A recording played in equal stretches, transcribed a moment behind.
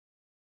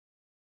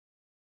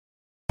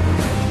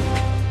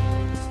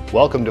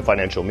Welcome to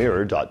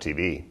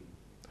FinancialMirror.tv.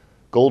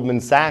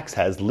 Goldman Sachs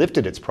has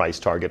lifted its price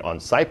target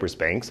on Cyprus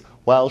banks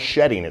while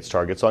shedding its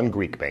targets on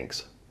Greek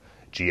banks.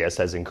 GS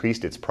has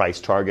increased its price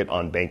target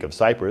on Bank of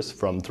Cyprus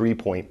from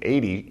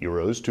 3.80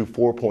 euros to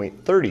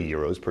 4.30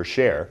 euros per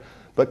share,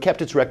 but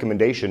kept its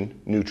recommendation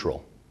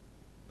neutral.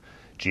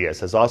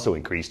 GS has also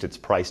increased its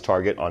price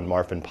target on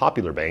Marfin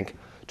Popular Bank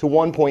to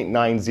 1.90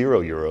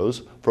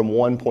 euros from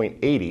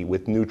 1.80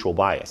 with neutral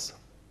bias.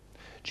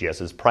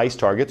 GS's price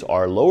targets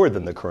are lower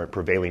than the current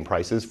prevailing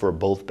prices for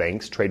both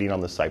banks trading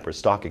on the Cyprus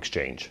Stock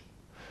Exchange.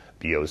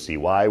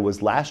 BOCY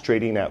was last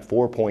trading at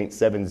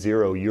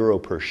 4.70 euro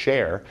per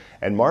share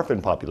and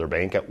Marfin Popular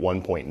Bank at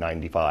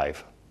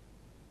 1.95.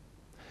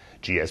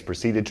 GS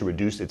proceeded to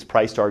reduce its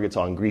price targets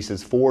on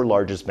Greece's four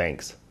largest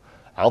banks.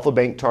 Alpha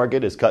Bank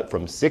target is cut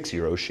from 6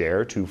 euro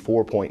share to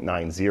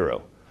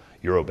 4.90,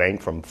 Eurobank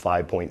from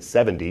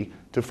 5.70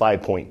 to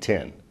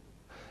 5.10.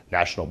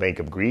 National Bank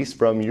of Greece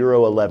from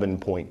euro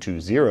 11.20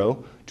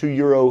 to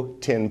euro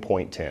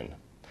 10.10,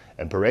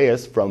 and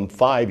Piraeus from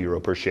 5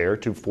 euro per share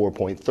to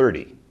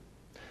 4.30.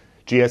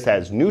 GS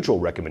has neutral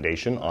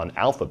recommendation on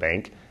Alpha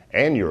Bank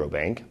and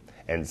Eurobank,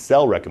 and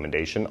sell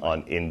recommendation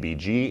on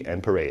NBG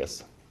and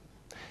Piraeus.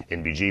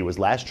 NBG was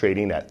last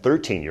trading at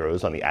 13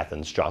 euros on the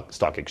Athens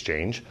Stock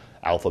Exchange,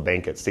 Alpha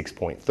Bank at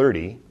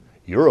 6.30,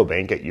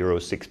 Eurobank at euro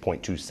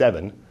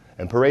 6.27,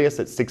 and Piraeus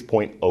at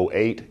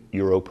 6.08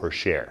 euro per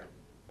share.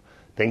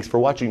 Thanks for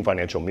watching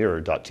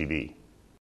FinancialMirror.tv.